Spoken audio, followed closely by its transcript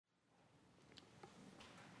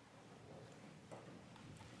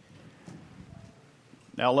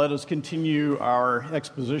Now let us continue our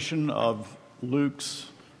exposition of Luke's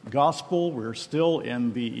Gospel. We're still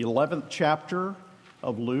in the 11th chapter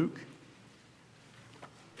of Luke.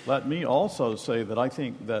 Let me also say that I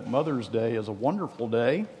think that Mother's Day is a wonderful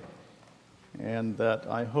day, and that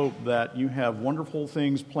I hope that you have wonderful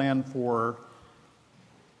things planned for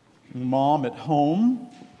Mom at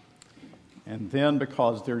home. And then,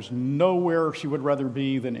 because there's nowhere she would rather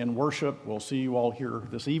be than in worship, we'll see you all here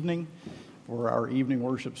this evening for our evening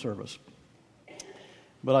worship service.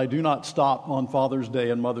 But I do not stop on Father's Day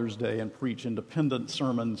and Mother's Day and preach independent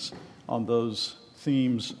sermons on those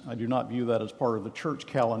themes. I do not view that as part of the church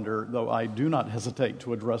calendar, though I do not hesitate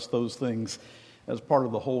to address those things as part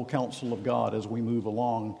of the whole counsel of God as we move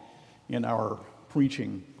along in our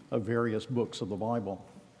preaching of various books of the Bible.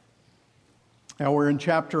 Now we're in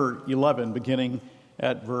chapter 11, beginning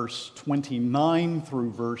at verse 29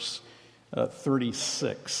 through verse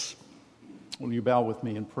 36. Will you bow with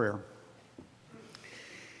me in prayer?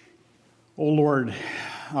 O Lord,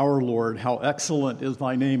 our Lord, how excellent is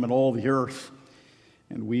thy name in all the earth,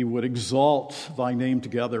 and we would exalt thy name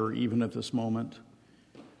together even at this moment,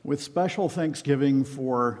 with special thanksgiving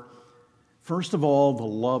for, first of all, the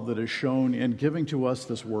love that is shown in giving to us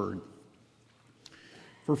this word.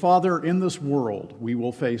 For, Father, in this world we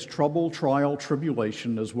will face trouble, trial,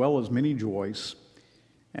 tribulation, as well as many joys,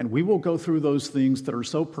 and we will go through those things that are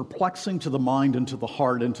so perplexing to the mind and to the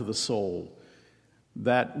heart and to the soul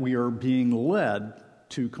that we are being led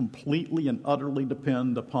to completely and utterly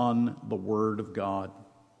depend upon the Word of God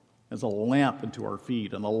as a lamp unto our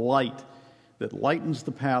feet and a light that lightens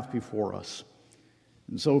the path before us.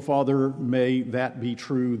 And so, Father, may that be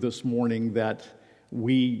true this morning, that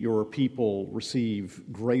we, your people, receive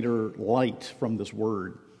greater light from this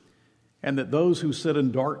word, and that those who sit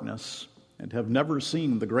in darkness and have never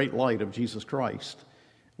seen the great light of Jesus Christ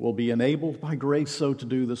will be enabled by grace so to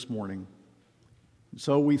do this morning.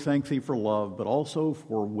 So we thank thee for love, but also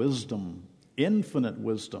for wisdom, infinite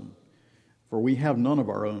wisdom, for we have none of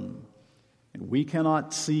our own, and we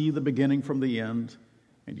cannot see the beginning from the end.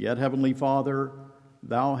 And yet, Heavenly Father,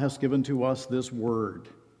 thou hast given to us this word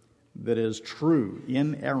that is true,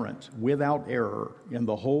 inerrant, without error, in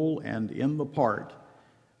the whole and in the part,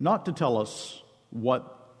 not to tell us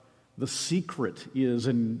what the secret is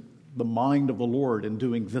in the mind of the Lord in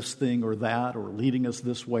doing this thing or that, or leading us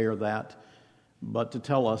this way or that, but to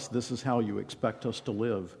tell us this is how you expect us to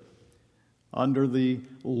live, under the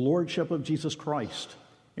lordship of Jesus Christ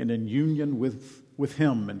and in union with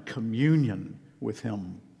Him and communion with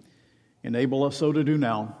Him. Enable us so to do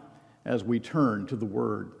now as we turn to the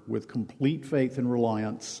Word with complete faith and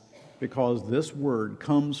reliance, because this Word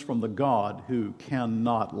comes from the God who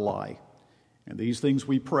cannot lie. And these things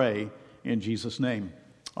we pray in Jesus' name.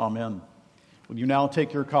 Amen. Will you now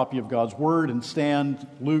take your copy of God's Word and stand?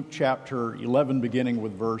 Luke chapter 11, beginning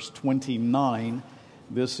with verse 29.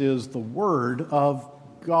 This is the Word of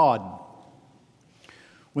God.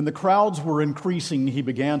 When the crowds were increasing, he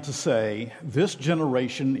began to say, "This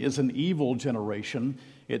generation is an evil generation.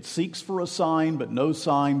 It seeks for a sign, but no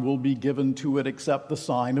sign will be given to it except the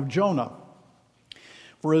sign of Jonah.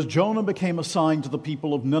 For as Jonah became a sign to the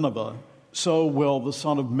people of Nineveh, so will the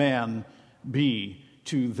Son of Man be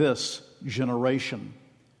to this generation.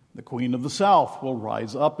 The Queen of the South will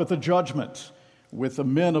rise up at the judgment with the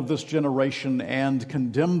men of this generation and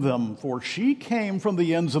condemn them, for she came from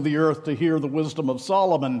the ends of the earth to hear the wisdom of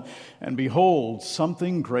Solomon, and behold,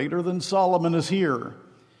 something greater than Solomon is here.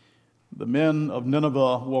 The men of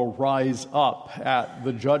Nineveh will rise up at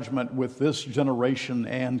the judgment with this generation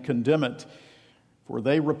and condemn it, for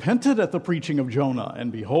they repented at the preaching of Jonah,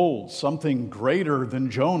 and behold, something greater than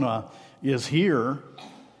Jonah is here.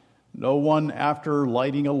 No one, after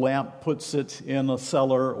lighting a lamp, puts it in a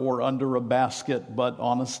cellar or under a basket, but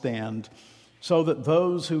on a stand, so that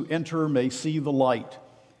those who enter may see the light.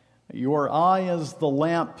 Your eye is the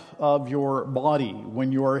lamp of your body.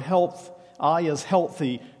 When your eye is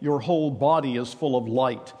healthy, your whole body is full of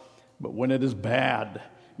light. But when it is bad,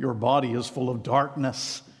 your body is full of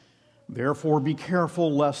darkness. Therefore be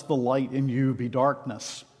careful lest the light in you be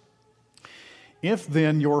darkness. If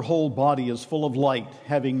then your whole body is full of light,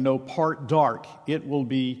 having no part dark, it will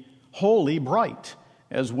be wholly bright,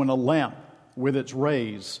 as when a lamp with its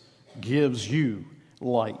rays gives you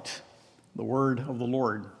light." The word of the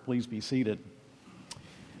Lord. Please be seated.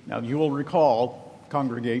 Now you will recall,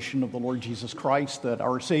 congregation of the Lord Jesus Christ, that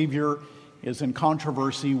our Savior is in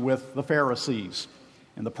controversy with the Pharisees.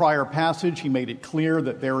 In the prior passage, he made it clear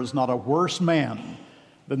that there is not a worse man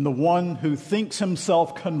than the one who thinks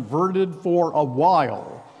himself converted for a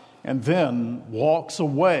while and then walks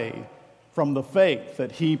away from the faith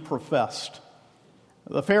that he professed.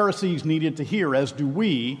 The Pharisees needed to hear, as do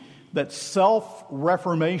we, that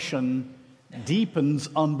self-reformation deepens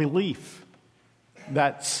unbelief.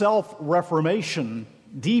 That self-reformation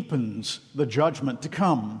deepens the judgment to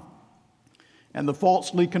come. And the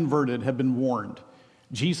falsely converted have been warned.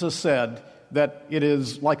 Jesus said that it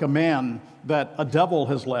is like a man that a devil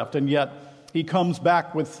has left, and yet he comes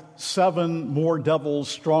back with 7 more devils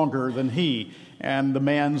stronger than he. And the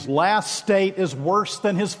man's last state is worse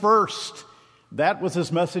than his first. That was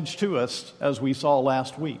his message to us, as we saw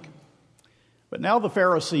last week. But now the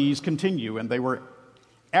Pharisees continue, and they were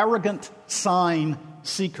arrogant sign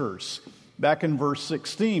seekers. Back in verse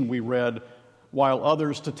 16, we read, while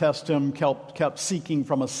others to test him kept seeking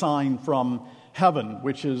from a sign from heaven,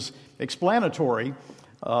 which is explanatory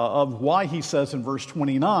of why he says in verse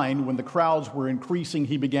 29, when the crowds were increasing,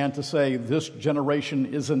 he began to say, this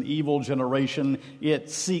generation is an evil generation. It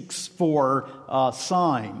seeks for a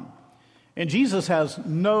sign. And Jesus has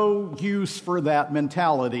no use for that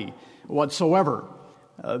mentality whatsoever.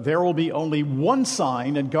 There will be only one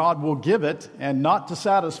sign, and God will give it, and not to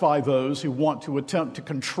satisfy those who want to attempt to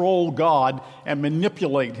control God and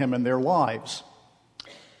manipulate him in their lives.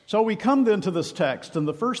 So we come then to this text, and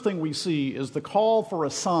the first thing we see is the call for a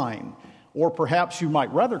sign, or perhaps you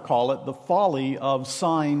might rather call it the folly of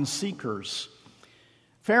sign seekers.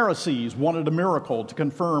 Pharisees wanted a miracle to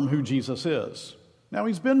confirm who Jesus is. Now,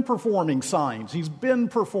 he's been performing signs. He's been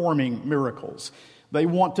performing miracles. They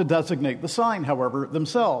want to designate the sign, however,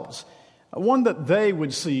 themselves. One that they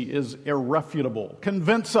would see is irrefutable.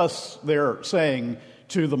 Convince us, they're saying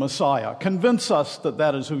to the Messiah. Convince us that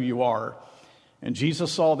that is who you are. And Jesus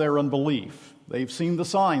saw their unbelief. They've seen the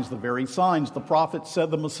signs, the very signs the prophet said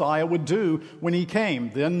the Messiah would do when he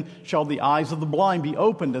came. Then shall the eyes of the blind be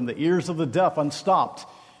opened and the ears of the deaf unstopped.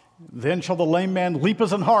 Then shall the lame man leap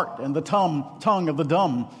as an hart, and the tongue of the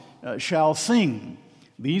dumb shall sing.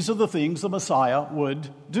 These are the things the Messiah would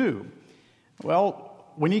do.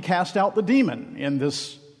 Well, when he cast out the demon in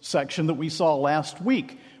this section that we saw last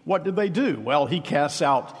week, what did they do? Well, he casts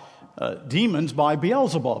out demons by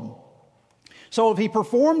Beelzebub. So if he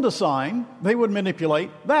performed a sign, they would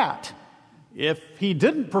manipulate that. If he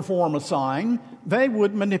didn't perform a sign, they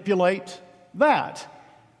would manipulate that.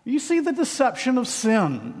 You see the deception of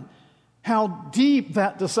sin, how deep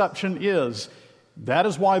that deception is. That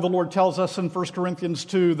is why the Lord tells us in 1 Corinthians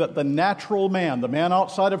 2 that the natural man, the man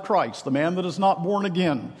outside of Christ, the man that is not born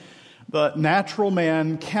again, the natural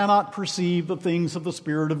man cannot perceive the things of the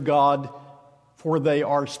Spirit of God, for they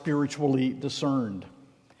are spiritually discerned.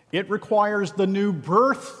 It requires the new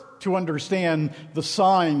birth to understand the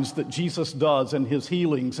signs that Jesus does in his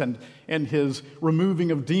healings and his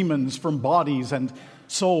removing of demons from bodies and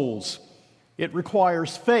souls. It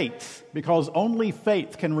requires faith, because only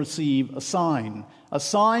faith can receive a sign. A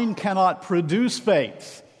sign cannot produce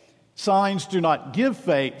faith. Signs do not give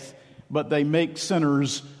faith, but they make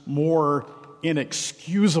sinners more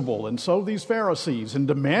inexcusable. And so these Pharisees, in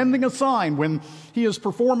demanding a sign when he is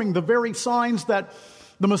performing the very signs that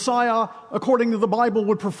the Messiah, according to the Bible,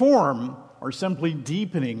 would perform, are simply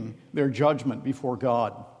deepening their judgment before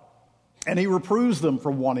God. And he reproves them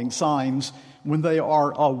for wanting signs when they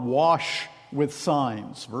are awash with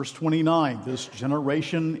signs. Verse 29, this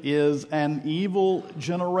generation is an evil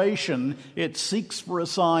generation. It seeks for a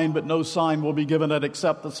sign, but no sign will be given it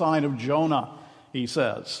except the sign of Jonah, he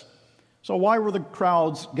says. So why were the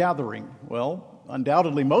crowds gathering? Well,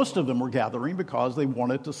 undoubtedly most of them were gathering because they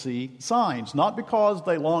wanted to see signs. Not because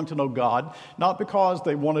they longed to know God, not because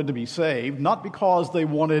they wanted to be saved, not because they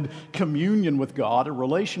wanted communion with God, a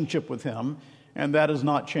relationship with him. And that has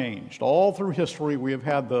not changed. All through history, we have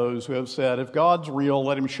had those who have said, if God's real,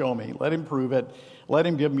 let him show me. Let him prove it. Let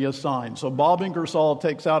him give me a sign. So Bob Ingersoll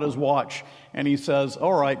takes out his watch and he says,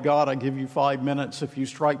 all right, God, I give you 5 minutes. If you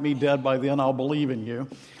strike me dead by then, I'll believe in you.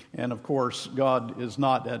 And of course, God is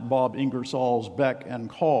not at Bob Ingersoll's beck and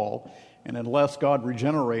call. And unless God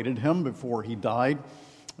regenerated him before he died,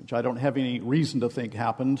 which I don't have any reason to think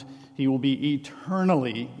happened, he will be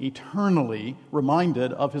eternally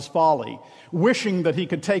reminded of his folly, wishing that he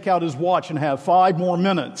could take out his watch and have 5 more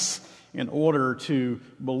minutes in order to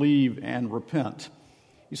believe and repent.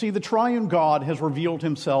 You see, the triune God has revealed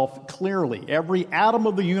himself clearly. Every atom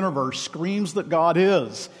of the universe screams that God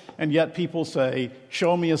is, and yet people say,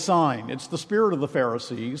 show me a sign. It's the spirit of the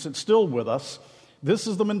Pharisees. It's still with us. This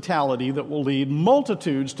is the mentality that will lead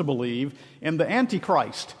multitudes to believe in the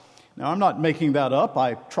Antichrist. Now, I'm not making that up.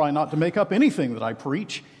 I try not to make up anything that I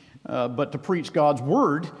preach, but to preach God's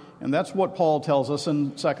word. And that's what Paul tells us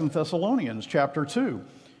in 2 Thessalonians chapter 2,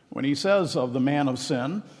 when he says of the man of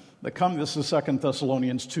sin This is 2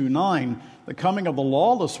 Thessalonians 2:9. The coming of the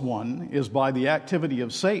lawless one is by the activity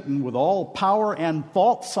of Satan with all power and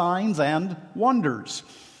false signs and wonders,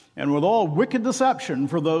 and with all wicked deception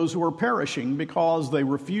for those who are perishing because they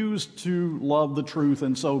refuse to love the truth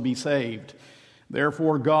and so be saved.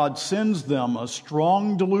 Therefore God sends them a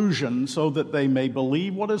strong delusion so that they may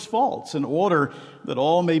believe what is false, in order that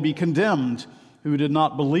all may be condemned who did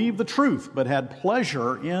not believe the truth but had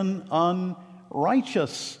pleasure in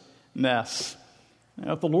unrighteousness.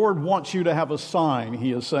 Now, if the Lord wants you to have a sign,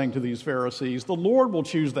 he is saying to these Pharisees, the Lord will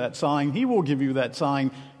choose that sign. He will give you that sign.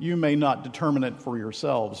 You may not determine it for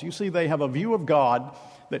yourselves. You see, they have a view of God,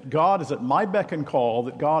 that God is at my beck and call,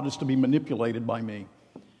 that God is to be manipulated by me.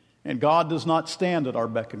 And God does not stand at our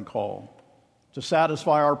beck and call to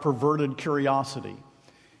satisfy our perverted curiosity.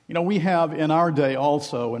 You know, we have in our day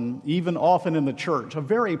also, and even often in the church, a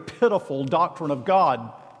very pitiful doctrine of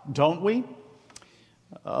God, don't we?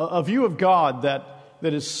 A view of God that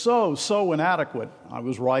is so inadequate. I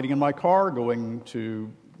was riding in my car going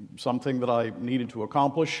to something that I needed to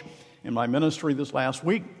accomplish in my ministry this last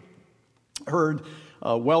week. Heard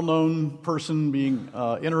a well-known person being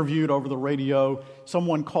interviewed over the radio.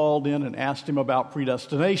 Someone called in and asked him about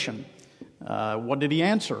predestination. What did he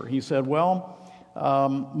answer? He said, well,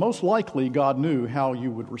 most likely God knew how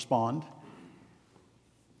you would respond,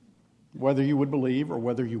 whether you would believe or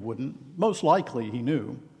whether you wouldn't. Most likely he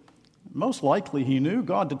knew. Most likely he knew.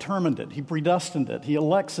 God determined it. He predestined it. He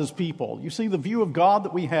elects his people. You see, the view of God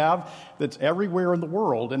that we have that's everywhere in the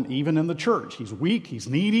world and even in the church. He's weak. He's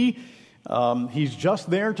needy. He's just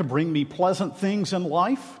there to bring me pleasant things in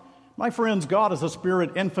life. My friends, God is a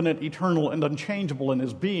spirit, infinite, eternal, and unchangeable in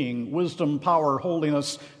his being, wisdom, power,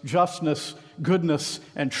 holiness, justness, goodness,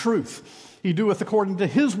 and truth. He doeth according to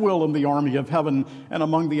his will in the army of heaven and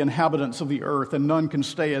among the inhabitants of the earth, and none can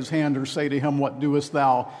stay his hand or say to him, what doest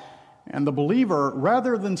thou? And the believer,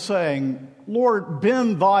 rather than saying, Lord,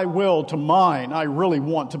 bend thy will to mine, I really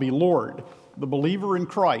want to be Lord, the believer in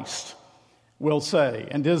Christ will say,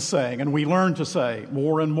 and is saying, and we learn to say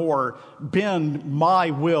more and more, bend my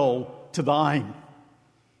will to thine.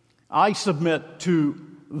 I submit to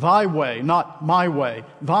thy way, not my way,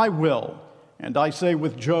 thy will. And I say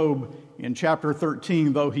with Job in chapter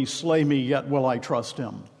 13, though he slay me, yet will I trust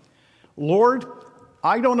him. Lord,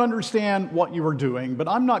 I don't understand what you are doing, but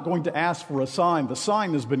I'm not going to ask for a sign. The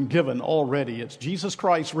sign has been given already. It's Jesus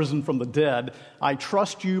Christ risen from the dead. I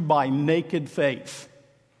trust you by naked faith.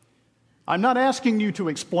 I'm not asking you to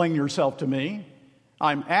explain yourself to me.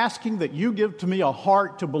 I'm asking that you give to me a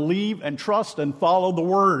heart to believe and trust and follow the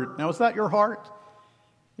word. Now, is that your heart?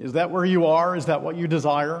 Is that where you are? Is that what you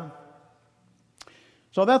desire?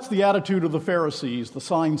 So that's the attitude of the Pharisees, the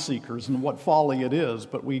sign seekers, and what folly it is.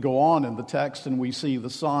 But we go on in the text and we see the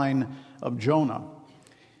sign of Jonah.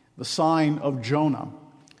 The sign of Jonah.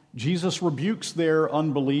 Jesus rebukes their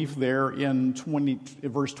unbelief there in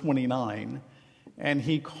verse 29, and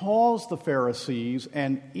he calls the Pharisees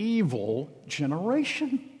an evil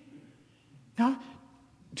generation. Now,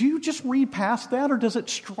 do you just read past that, or does it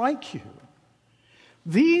strike you?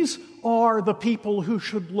 These are the people who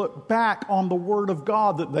should look back on the Word of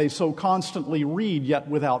God that they so constantly read, yet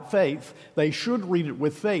without faith. They should read it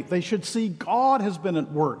with faith. They should see God has been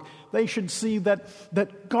at work. They should see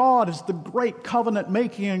that God is the great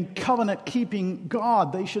covenant-making and covenant-keeping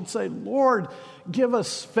God. They should say, Lord, give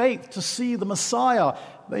us faith to see the Messiah.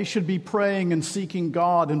 They should be praying and seeking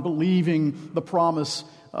God and believing the promise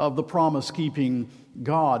of the promise-keeping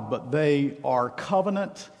God. But they are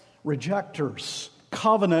covenant rejectors.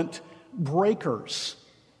 Covenant breakers.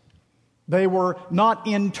 They were not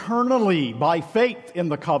internally by faith in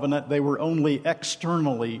the covenant, they were only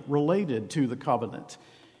externally related to the covenant.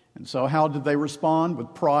 And so how did they respond?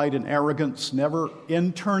 With pride and arrogance, never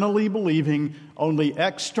internally believing, only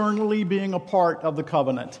externally being a part of the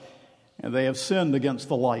covenant. And they have sinned against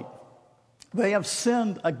the light. They have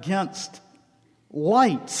sinned against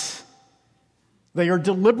light. They are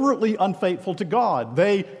deliberately unfaithful to God.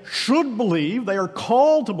 They should believe, they are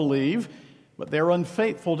called to believe, but they're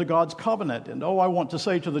unfaithful to God's covenant. And I want to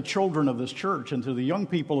say to the children of this church and to the young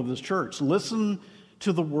people of this church, listen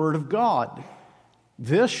to the Word of God.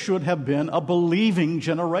 This should have been a believing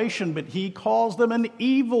generation, but he calls them an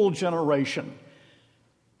evil generation.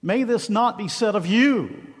 May this not be said of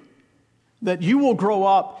you, that you will grow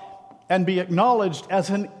up and be acknowledged as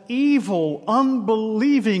an evil,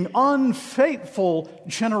 unbelieving, unfaithful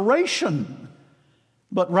generation,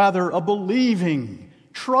 but rather a believing,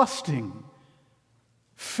 trusting,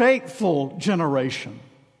 faithful generation.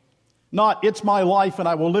 Not, it's my life and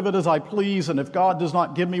I will live it as I please, and if God does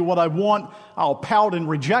not give me what I want, I'll pout and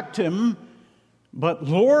reject him. But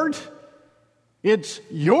Lord, it's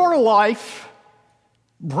your life.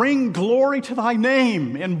 Bring glory to thy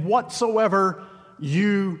name in whatsoever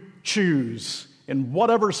you choose, in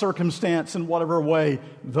whatever circumstance, in whatever way,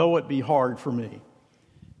 though it be hard for me.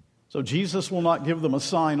 So Jesus will not give them a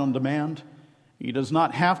sign on demand. He does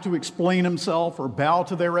not have to explain himself or bow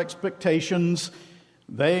to their expectations.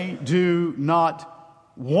 They do not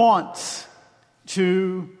want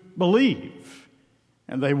to believe,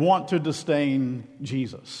 and they want to disdain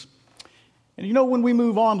Jesus. And you know, when we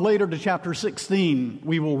move on later to chapter 16,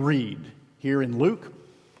 we will read here in Luke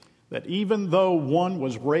that even though one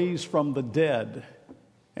was raised from the dead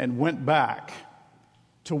and went back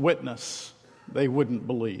to witness, they wouldn't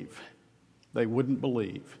believe. They wouldn't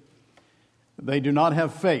believe. They do not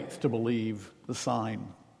have faith to believe the sign.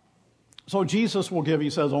 So Jesus will give, he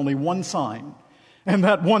says, only one sign. And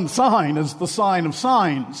that one sign is the sign of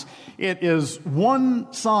signs. It is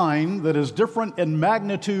one sign that is different in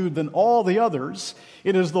magnitude than all the others.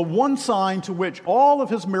 It is the one sign to which all of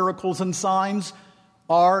his miracles and signs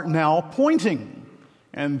are now pointing.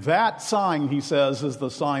 And that sign, he says, is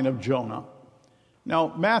the sign of Jonah.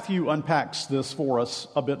 Now, Matthew unpacks this for us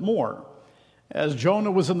a bit more. As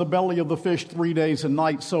Jonah was in the belly of the fish 3 days and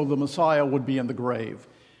nights, so the Messiah would be in the grave.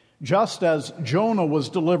 Just as Jonah was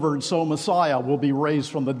delivered, so Messiah will be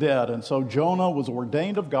raised from the dead. And so Jonah was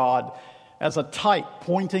ordained of God as a type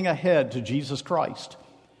pointing ahead to Jesus Christ.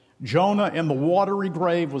 Jonah in the watery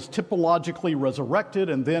grave was typologically resurrected,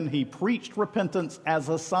 and then he preached repentance as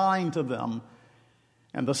a sign to them.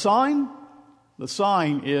 And the sign? The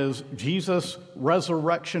sign is Jesus'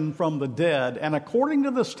 resurrection from the dead. And according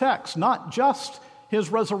to this text, not just his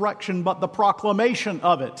resurrection, but the proclamation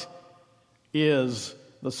of it is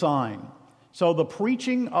the sign. So the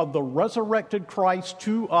preaching of the resurrected Christ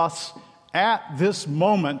to us at this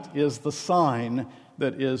moment is the sign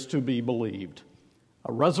that is to be believed.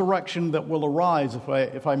 A resurrection that will arise,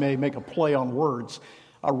 if I may make a play on words,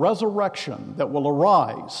 a resurrection that will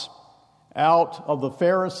arise out of the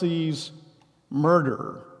Pharisees'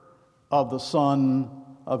 murder of the Son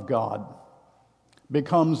of God,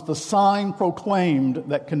 becomes the sign proclaimed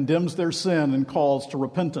that condemns their sin and calls to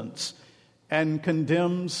repentance, and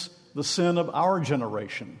condemns the sin of our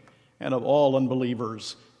generation and of all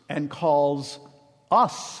unbelievers, and calls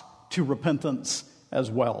us to repentance as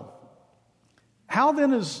well. How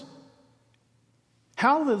is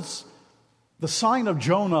the sign of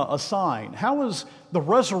Jonah a sign? How is the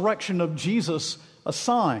resurrection of Jesus a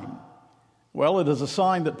sign? Well, it is a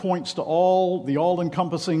sign that points to the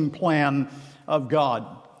all-encompassing plan of God.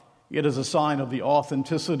 It is a sign of the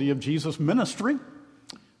authenticity of Jesus' ministry,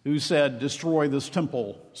 who said, "Destroy this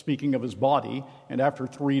temple," speaking of his body, "and after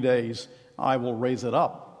 3 days I will raise it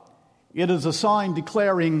up." It is a sign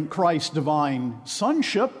declaring Christ's divine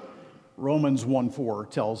sonship, Romans 1:4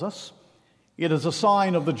 tells us. It is a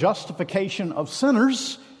sign of the justification of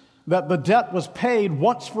sinners, that the debt was paid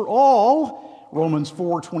once for all, Romans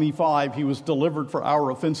 4:25, he was delivered for our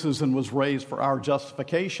offenses and was raised for our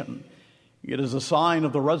justification. It is a sign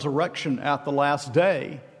of the resurrection at the last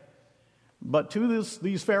day. But to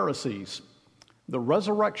these Pharisees, the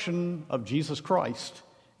resurrection of Jesus Christ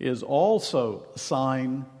is also a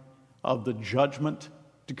sign of the judgment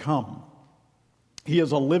to come. He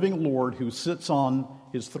is a living Lord who sits on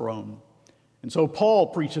his throne. And so Paul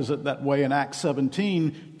preaches it that way in Acts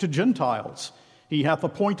 17 to Gentiles. He hath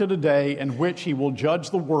appointed a day in which he will judge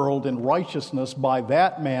the world in righteousness by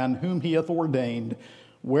that man whom he hath ordained,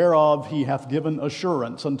 whereof he hath given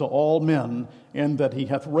assurance unto all men, in that he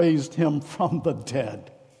hath raised him from the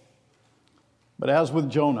dead. But as with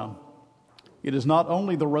Jonah, it is not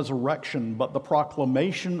only the resurrection, but the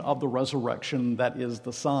proclamation of the resurrection that is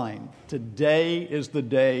the sign. Today is the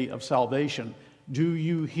day of salvation. Do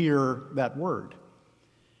you hear that word?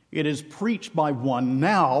 It is preached by one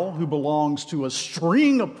now who belongs to a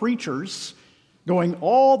string of preachers going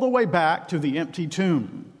all the way back to the empty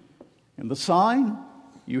tomb. And the sign,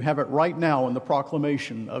 you have it right now in the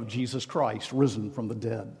proclamation of Jesus Christ risen from the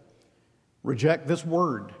dead. Reject this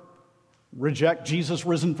word. Reject Jesus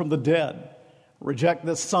risen from the dead. Reject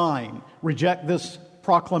this sign. Reject this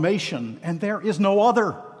proclamation. And there is no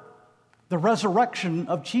other. The resurrection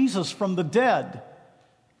of Jesus from the dead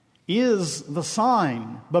is the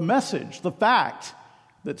sign, the message, the fact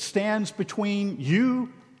that stands between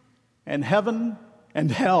you and heaven and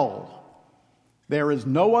hell. There is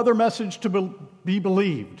no other message to be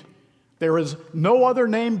believed. There is no other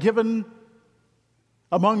name given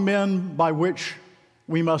among men by which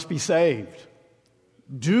we must be saved.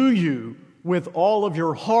 Do you, with all of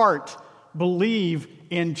your heart, believe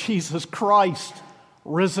in Jesus Christ,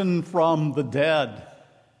 risen from the dead?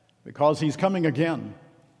 because he's coming again,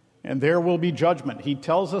 and there will be judgment. He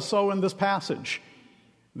tells us so in this passage.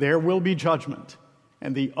 There will be judgment.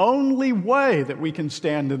 And the only way that we can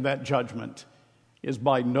stand in that judgment is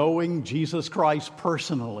by knowing Jesus Christ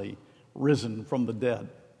personally risen from the dead.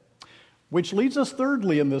 Which leads us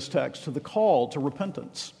thirdly in this text to the call to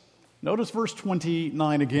repentance. Notice verse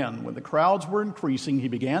 29 again. When the crowds were increasing, he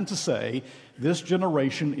began to say, "This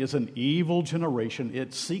generation is an evil generation.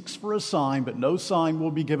 It seeks for a sign, but no sign will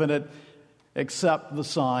be given it except the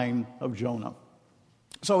sign of Jonah."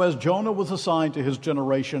 So as Jonah was assigned to his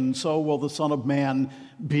generation, so will the Son of Man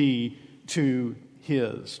be to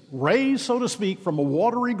his. Raised, so to speak, from a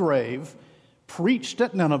watery grave, preached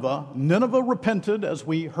at Nineveh. Nineveh repented, as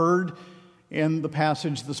we heard in the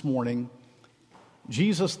passage this morning.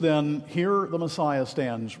 Jesus then, here the Messiah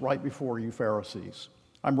stands right before you Pharisees.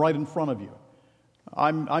 I'm right in front of you.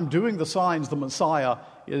 I'm doing the signs the Messiah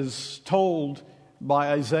is told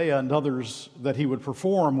by Isaiah and others that he would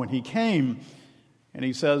perform when he came. And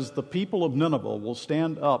he says, the people of Nineveh will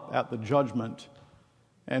stand up at the judgment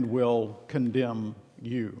and will condemn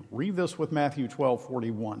you. Read this with Matthew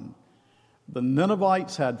 12:41. The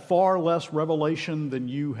Ninevites had far less revelation than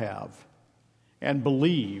you have, and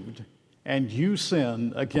believed, and you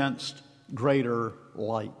sinned against greater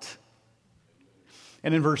light.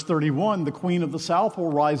 And in verse 31, the queen of the south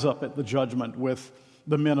will rise up at the judgment with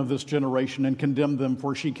the men of this generation and condemn them,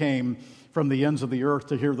 for she came from the ends of the earth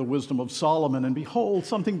to hear the wisdom of Solomon, and behold,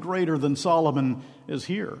 something greater than Solomon is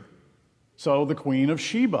here. So the queen of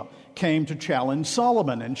Sheba came to challenge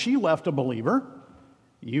Solomon, and she left a believer.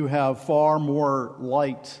 You have far more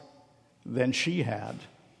light than she had.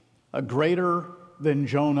 A greater than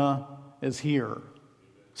Jonah is here.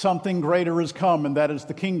 Something greater has come, and that is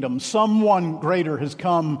the kingdom. Someone greater has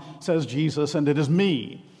come, says Jesus, and it is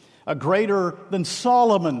me. A greater than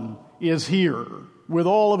Solomon is here with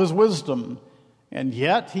all of his wisdom. And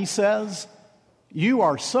yet, he says, you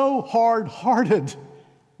are so hard-hearted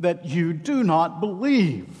that you do not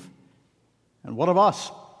believe. And what of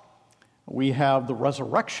us? We have the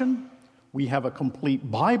resurrection. We have a complete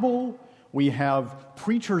Bible. We have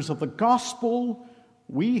preachers of the gospel.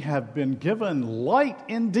 We have been given light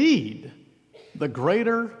indeed. The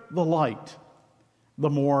greater the light, the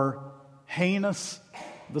more heinous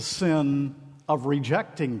the sin of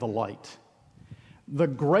rejecting the light. The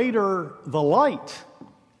greater the light,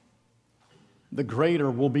 the greater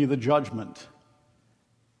will be the judgment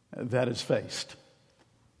that is faced.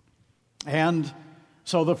 And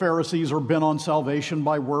so the Pharisees are bent on salvation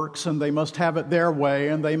by works, and they must have it their way,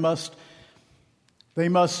 and they must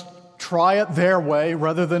try it their way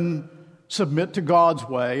rather than submit to God's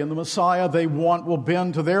way. And the Messiah they want will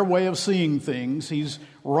bend to their way of seeing things. He's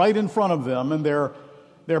right in front of them, and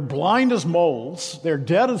they're blind as moles, they're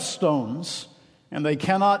dead as stones, and they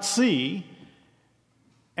cannot see,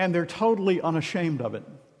 and they're totally unashamed of it.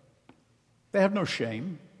 They have no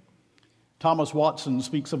shame. Thomas Watson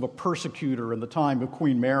speaks of a persecutor in the time of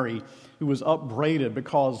Queen Mary who was upbraided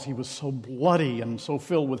because he was so bloody and so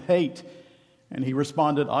filled with hate. And he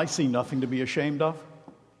responded, I see nothing to be ashamed of.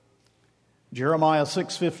 Jeremiah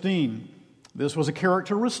 6:15, this was a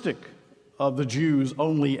characteristic of the Jews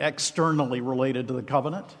only externally related to the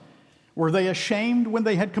covenant. Were they ashamed when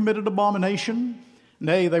they had committed abomination?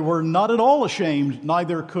 Nay, they were not at all ashamed,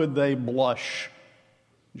 neither could they blush.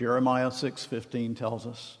 Jeremiah 6:15 tells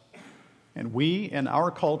us. And we, in our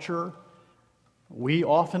culture, we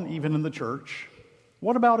often, even in the church,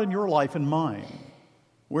 what about in your life and mine?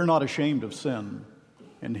 We're not ashamed of sin,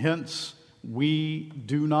 and hence we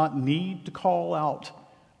do not need to call out,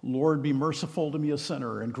 Lord, be merciful to me, a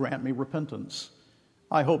sinner, and grant me repentance.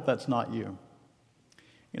 I hope that's not you.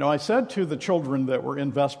 You know, I said to the children that were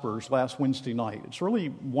in Vespers last Wednesday night, it's really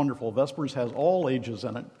wonderful. Vespers has all ages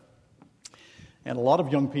in it, and a lot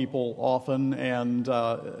of young people often, and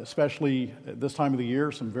especially at this time of the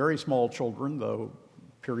year, some very small children, though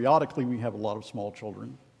periodically we have a lot of small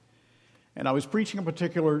children. And I was preaching a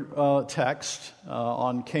particular text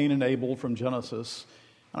on Cain and Abel from Genesis,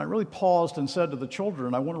 and I really paused and said to the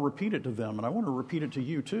children, I want to repeat it to them, and I want to repeat it to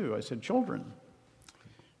you too. I said, children,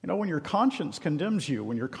 you know, when your conscience condemns you,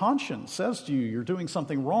 when your conscience says to you you're doing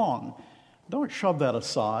something wrong, don't shove that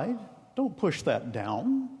aside. Don't push that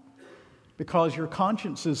down, because your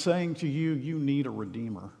conscience is saying to you, you need a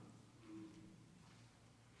redeemer.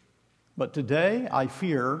 But today, I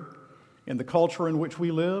fear, in the culture in which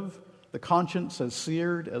we live, the conscience is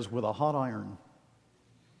seared as with a hot iron,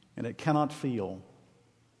 and it cannot feel.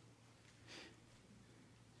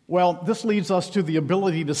 Well, this leads us to the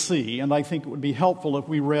ability to see, and I think it would be helpful if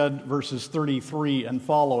we read verses 33 and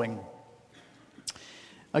following.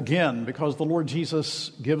 Again, because the Lord Jesus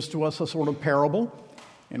gives to us a sort of parable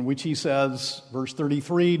in which he says, verse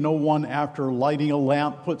 33, no one after lighting a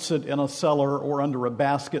lamp puts it in a cellar or under a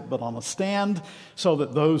basket, but on a stand, so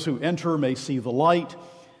that those who enter may see the light.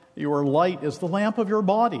 Your light is the lamp of your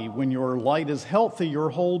body. When your light is healthy, your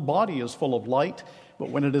whole body is full of light.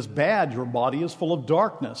 But when it is bad, your body is full of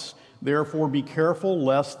darkness. Therefore be careful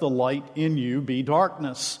lest the light in you be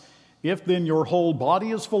darkness. If then your whole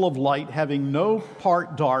body is full of light, having no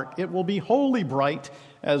part dark, it will be wholly bright,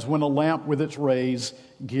 as when a lamp with its rays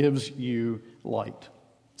gives you light.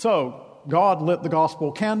 So, God lit the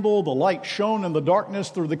gospel candle, the light shone in the darkness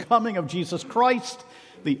through the coming of Jesus Christ.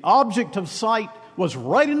 The object of sight was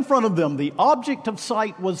right in front of them. The object of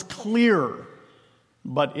sight was clear.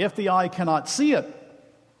 But if the eye cannot see it,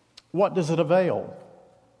 what does it avail?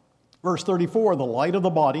 Verse 34, the light of the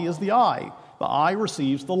body is the eye. The eye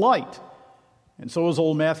receives the light. And so as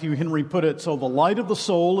old Matthew Henry put it, so the light of the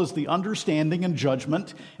soul is the understanding and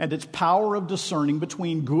judgment and its power of discerning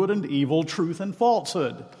between good and evil, truth and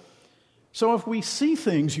falsehood. So if we see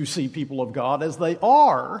things, you see, people of God, as they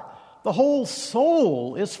are, the whole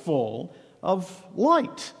soul is full of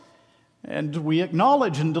light. And we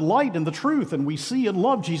acknowledge and delight in the truth, and we see and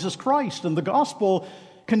love Jesus Christ, and the gospel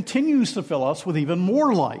continues to fill us with even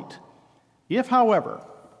more light. If, however,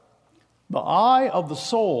 the eye of the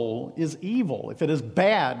soul is evil, if it is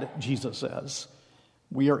bad, Jesus says,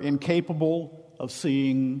 we are incapable of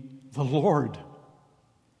seeing the Lord.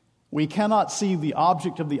 We cannot see the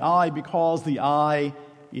object of the eye because the eye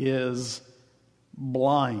is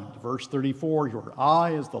blind. Verse 34, your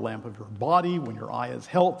eye is the lamp of your body. When your eye is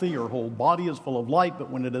healthy, your whole body is full of light, but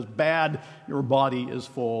when it is bad, your body is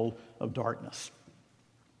full of darkness.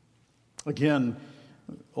 Again,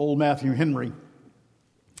 old Matthew Henry,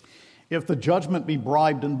 if the judgment be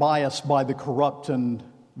bribed and biased by the corrupt and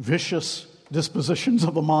vicious dispositions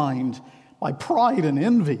of the mind, by pride and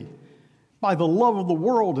envy, by the love of the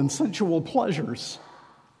world and sensual pleasures,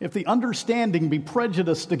 if the understanding be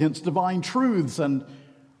prejudiced against divine truths and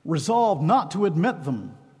resolved not to admit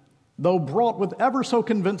them, though brought with ever so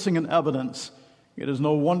convincing an evidence, it is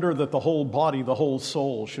no wonder that the whole body, the whole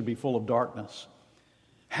soul, should be full of darkness.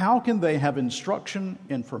 How can they have instruction,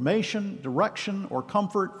 information, direction, or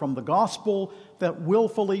comfort from the gospel that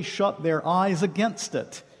willfully shut their eyes against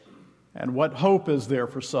it? And what hope is there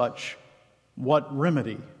for such? What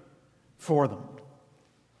remedy for them?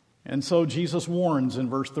 And so Jesus warns in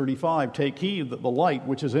verse 35, take heed that the light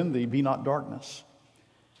which is in thee be not darkness.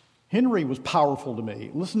 Henry was powerful to me.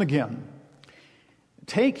 Listen again.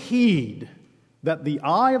 Take heed that the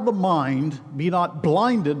eye of the mind be not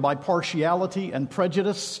blinded by partiality and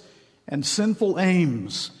prejudice and sinful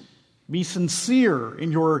aims. Be sincere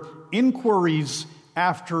in your inquiries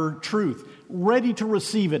after truth, ready to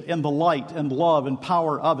receive it in the light and love and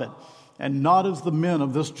power of it, and not as the men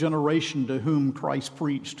of this generation to whom Christ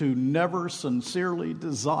preached, who never sincerely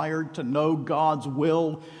desired to know God's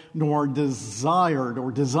will, nor desired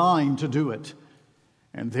or designed to do it.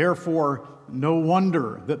 And therefore, no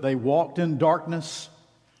wonder that they walked in darkness,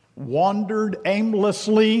 wandered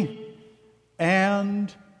aimlessly,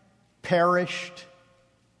 and perished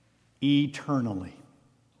eternally.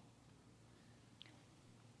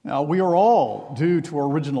 Now, we are all, due to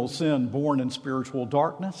original sin, born in spiritual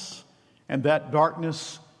darkness, and that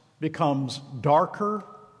darkness becomes darker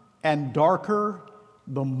and darker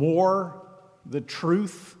the more the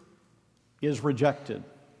truth is rejected.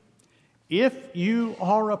 If you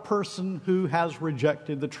are a person who has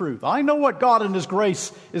rejected the truth, I know what God in His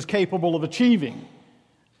grace is capable of achieving,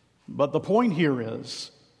 but the point here is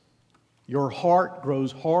your heart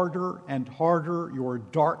grows harder and harder, your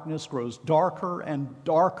darkness grows darker and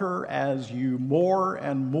darker as you more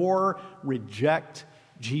and more reject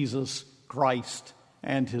Jesus Christ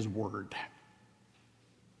and His Word.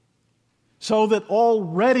 So that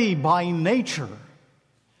already by nature,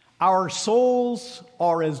 our souls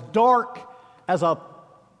are as dark as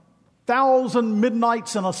 1,000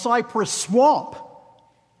 midnights in a cypress swamp.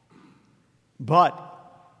 But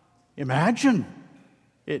imagine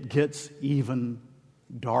it gets even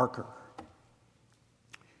darker.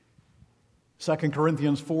 2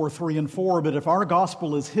 Corinthians 4:3-4, but if our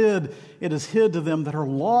gospel is hid, it is hid to them that are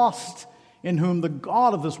lost, in whom the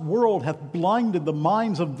God of this world hath blinded the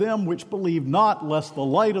minds of them which believe not, lest the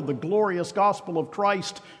light of the glorious gospel of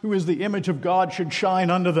Christ, who is the image of God, should shine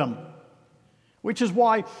unto them. Which is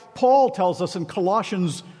why Paul tells us in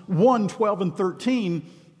Colossians 1:12 and 13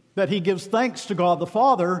 that he gives thanks to God the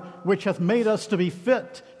Father, which hath made us to be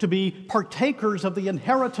fit to be partakers of the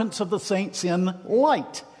inheritance of the saints in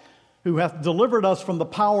light, who hath delivered us from the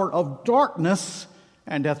power of darkness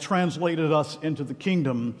and hath translated us into the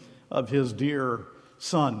kingdom of his dear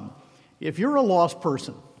Son. If you're a lost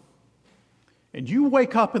person and you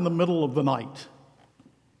wake up in the middle of the night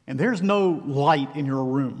and there's no light in your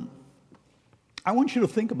room, I want you to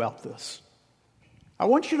think about this. I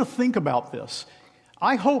want you to think about this.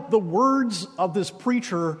 I hope the words of this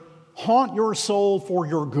preacher haunt your soul for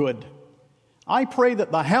your good. I pray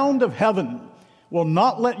that the hound of heaven will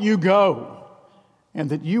not let you go, and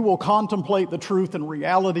that you will contemplate the truth and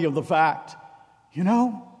reality of the fact,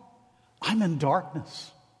 I'm in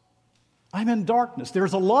darkness. I'm in darkness.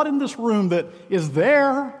 There's a lot in this room that is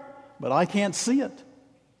there, but I can't see it.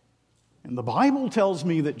 And the Bible tells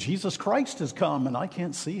me that Jesus Christ has come, and I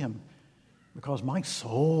can't see him because my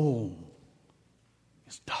soul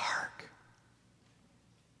is dark.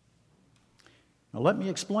 Now let me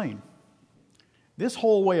explain. This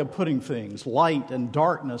whole way of putting things, light and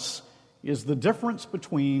darkness, is the difference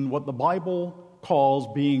between what the Bible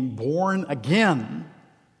calls being born again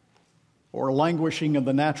or languishing in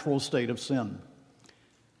the natural state of sin.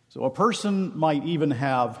 So a person might even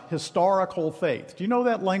have historical faith. Do you know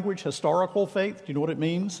that language, historical faith? Do you know what it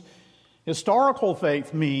means? Historical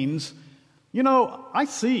faith means, I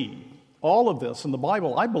see all of this in the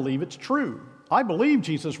Bible. I believe it's true. I believe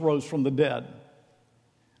Jesus rose from the dead.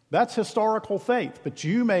 That's historical faith. But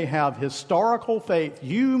you may have historical faith.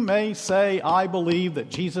 You may say, I believe that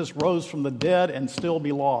Jesus rose from the dead, and still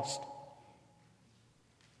be lost.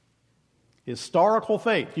 Historical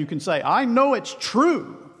faith. You can say, I know it's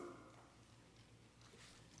true.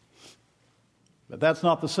 But that's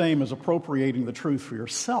not the same as appropriating the truth for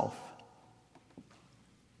yourself.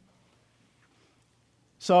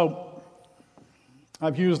 So,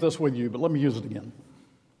 I've used this with you, but let me use it again.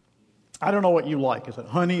 I don't know what you like. Is it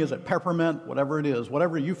honey? Is it peppermint? Whatever it is.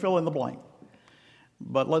 Whatever you fill in the blank.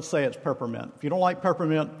 But let's say it's peppermint. If you don't like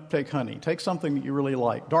peppermint, take honey. Take something that you really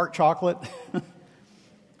like. Dark chocolate.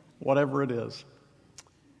 Whatever it is.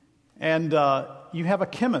 And you have a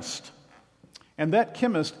chemist. And that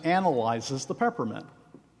chemist analyzes the peppermint.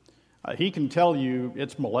 He can tell you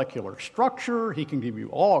its molecular structure. He can give you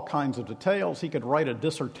all kinds of details. He could write a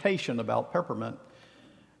dissertation about peppermint.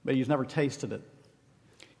 But he's never tasted it.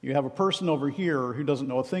 You have a person over here who doesn't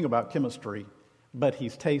know a thing about chemistry, but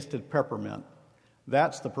he's tasted peppermint.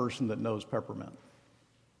 That's the person that knows peppermint.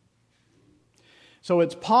 So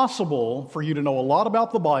it's possible for you to know a lot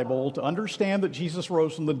about the Bible, to understand that Jesus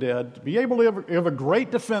rose from the dead, to be able to give a great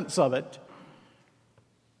defense of it,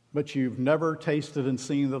 but you've never tasted and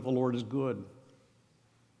seen that the Lord is good.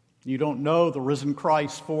 You don't know the risen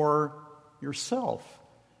Christ for yourself.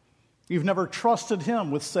 You've never trusted him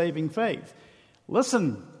with saving faith.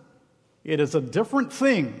 Listen, it is a different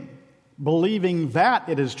thing believing that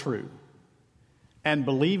it is true and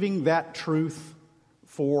believing that truth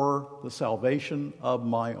for the salvation of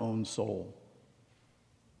my own soul.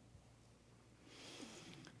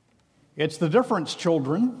 It's the difference,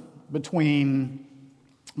 children, between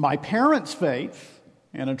my parents' faith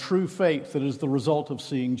and a true faith that is the result of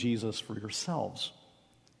seeing Jesus for yourselves.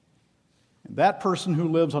 And that person who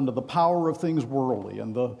lives under the power of things worldly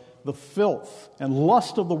and the filth and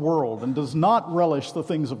lust of the world and does not relish the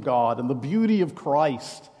things of God and the beauty of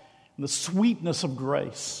Christ and the sweetness of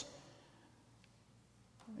grace.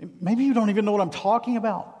 Maybe you don't even know what I'm talking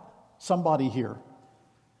about. Somebody here.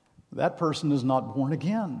 That person is not born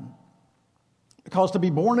again. Because to be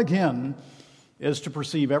born again is to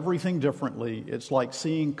perceive everything differently. It's like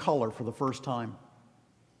seeing color for the first time.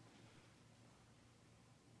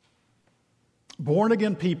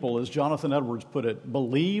 Born-again people, as Jonathan Edwards put it,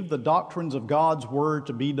 believe the doctrines of God's Word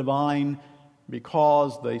to be divine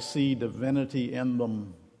because they see divinity in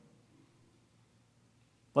them.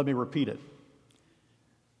 Let me repeat it.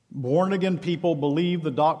 Born-again people believe the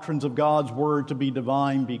doctrines of God's Word to be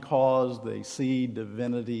divine because they see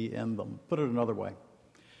divinity in them. Put it another way.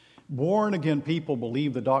 Born-again people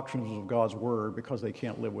believe the doctrines of God's Word because they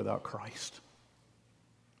can't live without Christ.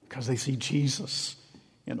 Because they see Jesus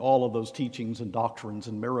in all of those teachings and doctrines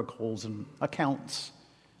and miracles and accounts.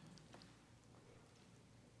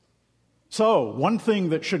 So, one thing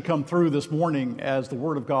that should come through this morning as the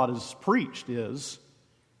Word of God is preached is,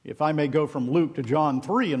 if I may go from Luke to John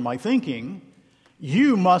 3 in my thinking,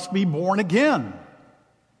 you must be born again.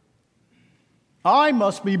 I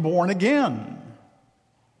must be born again.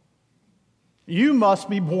 You must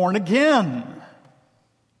be born again.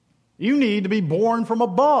 You need to be born from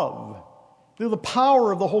above through the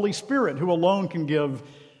power of the Holy Spirit, who alone can give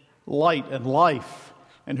light and life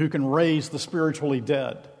and who can raise the spiritually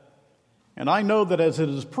dead. And I know that as it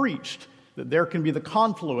is preached, that there can be the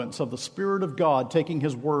confluence of the Spirit of God taking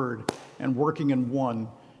His Word and working in one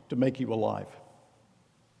to make you alive.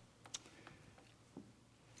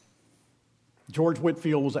 George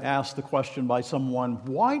Whitefield was asked the question by someone,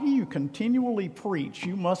 "Why do you continually preach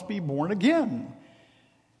you must be born again?"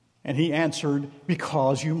 And he answered,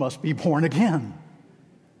 "Because you must be born again."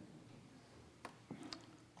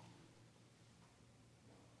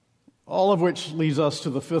 All of which leads us to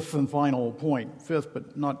the fifth and final point. Fifth,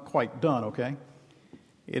 but not quite done, okay?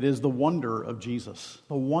 It is the wonder of Jesus.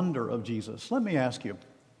 The wonder of Jesus. Let me ask you,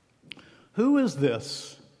 who is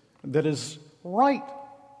this that is right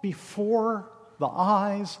before the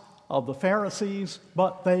eyes of the Pharisees,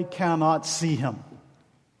 but they cannot see him?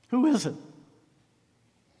 Who is it?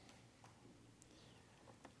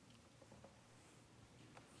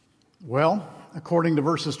 Well, according to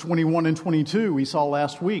verses 21 and 22 we saw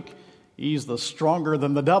last week, he's the stronger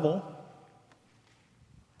than the devil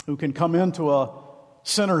who can come into a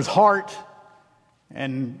sinner's heart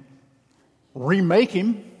and remake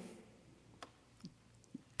him,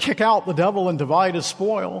 kick out the devil and divide his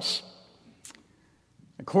spoils.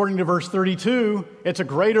 According to verse 32, it's a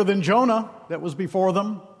greater than Jonah that was before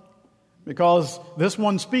them, because this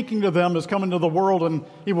one speaking to them is coming to the world and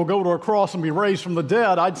he will go to a cross and be raised from the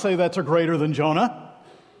dead. I'd say that's a greater than Jonah.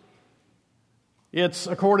 It's,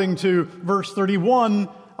 according to verse 31,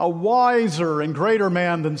 a wiser and greater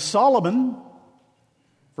man than Solomon.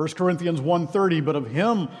 1 Corinthians 1:30, but of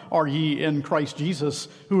him are ye in Christ Jesus,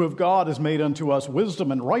 who of God is made unto us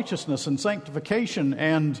wisdom and righteousness and sanctification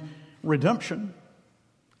and redemption.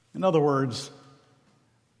 In other words,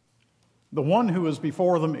 the one who is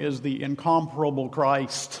before them is the incomparable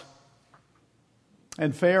Christ.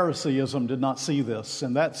 And Phariseeism did not see this.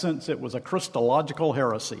 In that sense, it was a Christological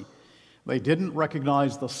heresy. They didn't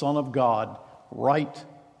recognize the Son of God right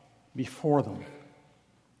before them.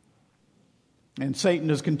 And Satan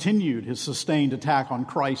has continued his sustained attack on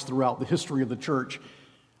Christ throughout the history of the church.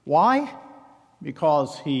 Why?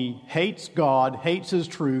 Because he hates God, hates his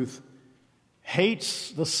truth,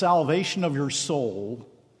 hates the salvation of your soul,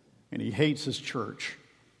 and he hates his church.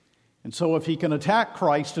 And so if he can attack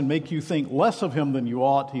Christ and make you think less of him than you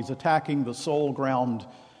ought, he's attacking the sole ground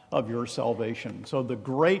of your salvation. So the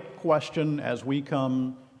great question as we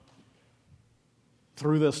come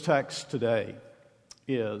through this text today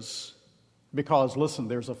is, because listen,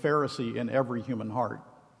 there's a Pharisee in every human heart.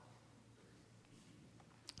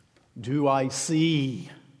 Do I see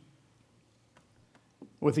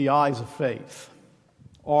with the eyes of faith?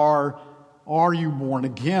 Or are you born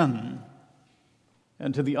again?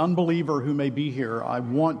 And to the unbeliever who may be here, I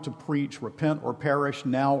want to preach repent or perish,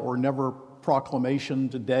 now or never proclamation.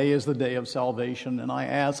 Today is the day of salvation. And I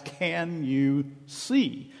ask, can you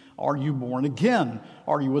see? Are you born again?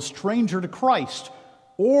 Are you a stranger to Christ?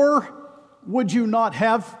 Or would you not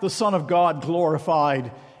have the Son of God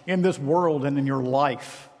glorified in this world and in your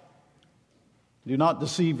life? Do not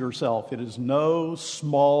deceive yourself. It is no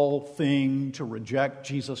small thing to reject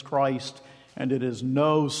Jesus Christ, and it is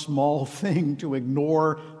no small thing to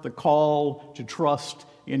ignore the call to trust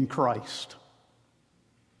in Christ.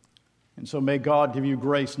 And so may God give you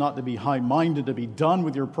grace not to be high-minded, to be done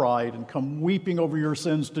with your pride, and come weeping over your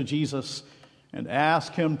sins to Jesus and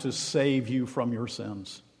ask him to save you from your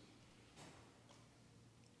sins.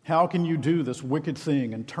 How can you do this wicked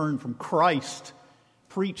thing and turn from Christ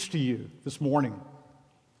preached to you this morning?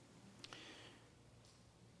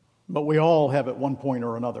 But we all have at one point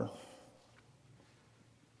or another.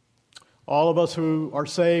 All of us who are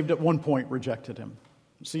saved at one point rejected him.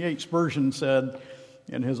 C.H. Spurgeon said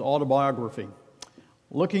in his autobiography,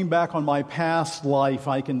 "Looking back on my past life,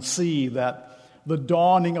 I can see that the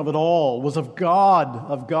dawning of it all was of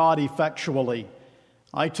God effectually.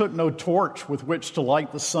 I took no torch with which to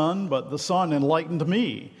light the sun, but the sun enlightened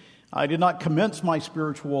me. I did not commence my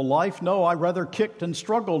spiritual life. No, I rather kicked and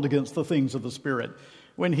struggled against the things of the Spirit.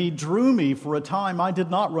 When he drew me for a time, I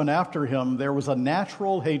did not run after him. There was a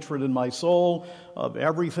natural hatred in my soul of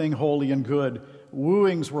everything holy and good.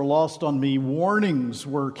 Wooings were lost on me. Warnings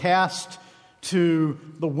were cast to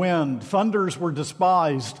the wind. Thunders were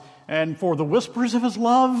despised. And for the whispers of his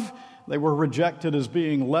love, they were rejected as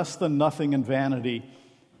being less than nothing in vanity.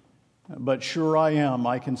 But sure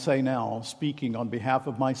I can say now, speaking on behalf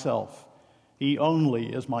of myself, he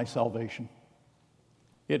only is my salvation.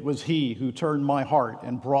 It was he who turned my heart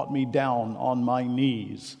and brought me down on my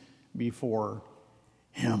knees before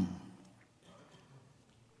him."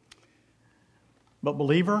 But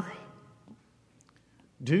believer,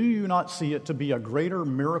 do you not see it to be a greater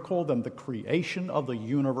miracle than the creation of the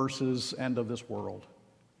universes and of this world?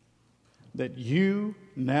 That you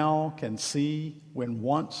now can see when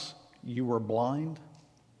once you were blind?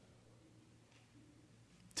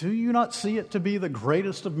 Do you not see it to be the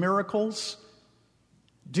greatest of miracles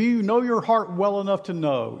Do you know your heart well enough to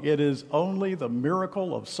know it is only the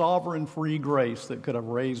miracle of sovereign free grace that could have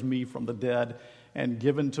raised me from the dead and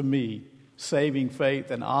given to me saving faith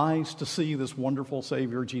and eyes to see this wonderful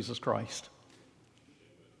Savior, Jesus Christ?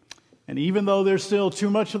 And even though there's still too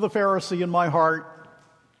much of the Pharisee in my heart,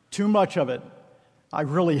 too much of it, I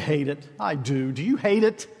really hate it. I do. Do you hate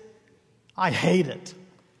it? I hate it.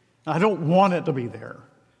 I don't want it to be there.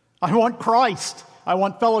 I want Christ. I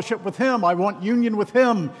want fellowship with Him. I want union with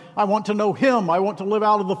Him. I want to know Him. I want to live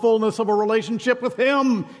out of the fullness of a relationship with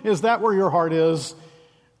Him. Is that where your heart is?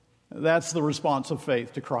 That's the response of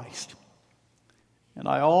faith to Christ. And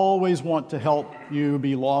I always want to help you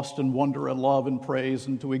be lost in wonder and love and praise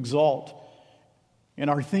and to exalt in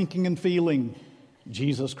our thinking and feeling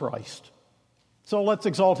Jesus Christ. So let's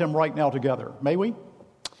exalt Him right now together, may we?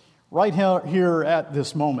 Right here at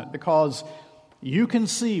this moment, because you can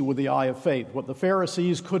see with the eye of faith what the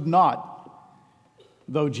Pharisees could not,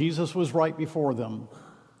 though Jesus was right before them.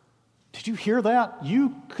 Did you hear that?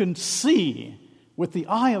 You can see with the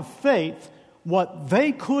eye of faith what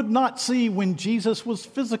they could not see when Jesus was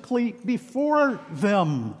physically before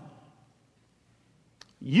them.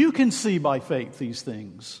 You can see by faith these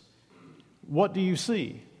things. What do you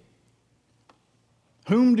see?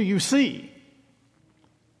 Whom do you see?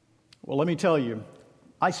 Well, let me tell you,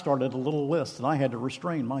 I started a little list and I had to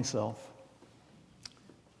restrain myself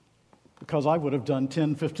because I would have done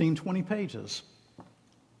 10, 15, 20 pages.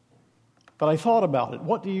 But I thought about it.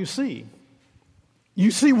 What do you see? You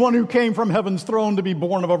see one who came from heaven's throne to be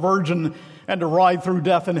born of a virgin and to ride through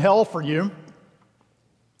death and hell for you.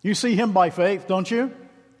 You see Him by faith, don't you?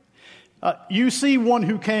 You see one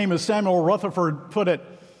who came, as Samuel Rutherford put it,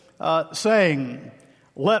 saying,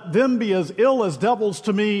 "Let them be as ill as devils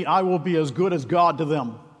to me, I will be as good as God to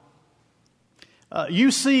them."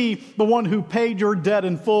 You see the one who paid your debt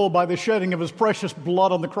in full by the shedding of His precious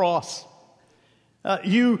blood on the cross.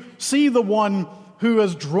 You see the one who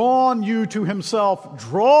has drawn you to Himself.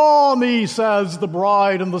 "Draw me," says the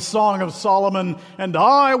bride in the Song of Solomon, "and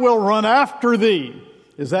I will run after thee."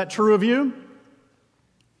 Is that true of you?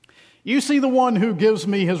 You see the one who gives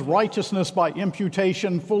me His righteousness by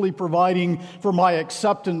imputation, fully providing for my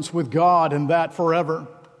acceptance with God and that forever.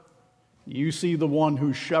 You see the one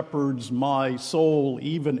who shepherds my soul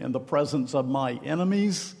even in the presence of my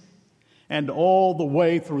enemies and all the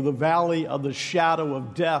way through the valley of the shadow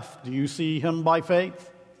of death. Do you see Him by faith?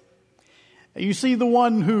 You see the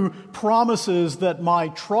one who promises that my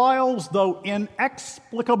trials, though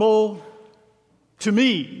inexplicable to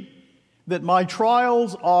me, that my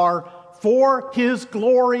trials are for His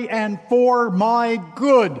glory and for my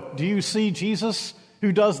good. Do you see Jesus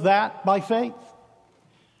who does that by faith?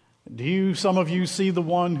 Some of you see the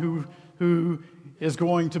one who is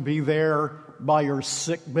going to be there by your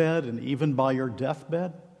sick bed and even by your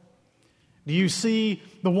deathbed? Do you see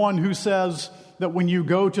the one who says that when you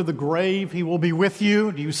go to the grave, He will be with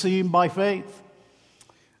you? Do you see Him by faith?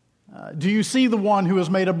 Do you see the one who has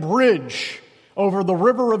made a bridge over the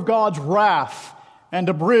river of God's wrath and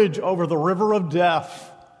a bridge over the river of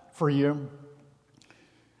death for you?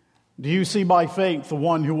 Do you see by faith the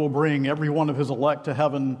one who will bring every one of His elect to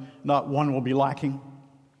heaven, not one will be lacking?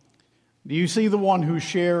 Do you see the one who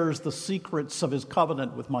shares the secrets of His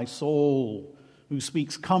covenant with my soul, who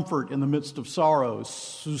speaks comfort in the midst of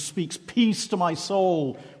sorrows, who speaks peace to my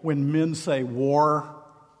soul when men say war?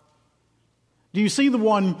 Do you see the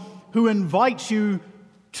one who invites you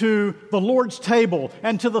to the Lord's table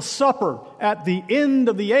and to the supper at the end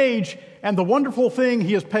of the age, and the wonderful thing,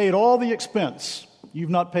 He has paid all the expense. You've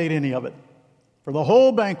not paid any of it for the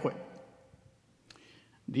whole banquet.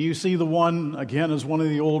 Do you see the one, again, as one of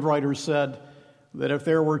the old writers said, that if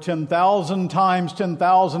there were 10,000 times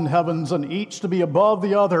 10,000 heavens, and each to be above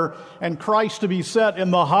the other, and Christ to be set in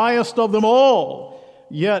the highest of them all,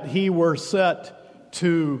 yet He were set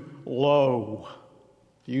too low?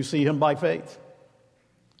 Do you see Him by faith?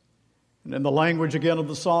 And in the language again of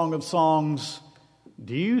the Song of Songs,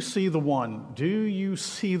 do you see the one? Do you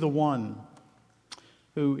see the one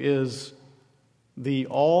who is the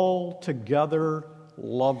altogether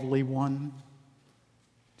lovely one?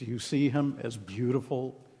 Do you see Him as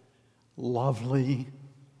beautiful, lovely?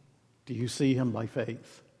 Do you see Him by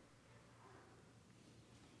faith?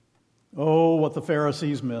 Oh, what the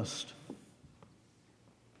Pharisees missed.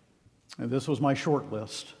 And this was my short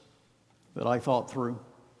list that I thought through.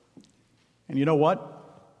 And you know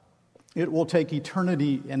what? It will take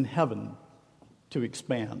eternity in heaven to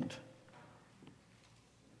expand.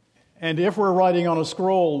 And if we're writing on a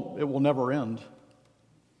scroll, it will never end.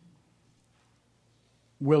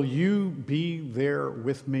 Will you be there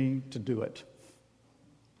with me to do it?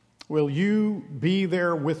 Will you be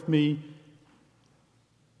there with me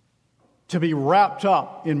to be wrapped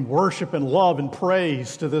up in worship and love and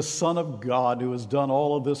praise to this Son of God who has done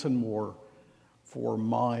all of this and more for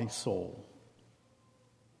my soul?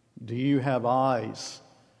 Do you have eyes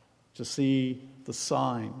to see the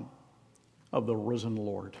sign of the risen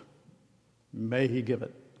Lord? May he give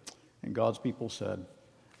it. And God's people said,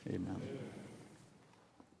 amen.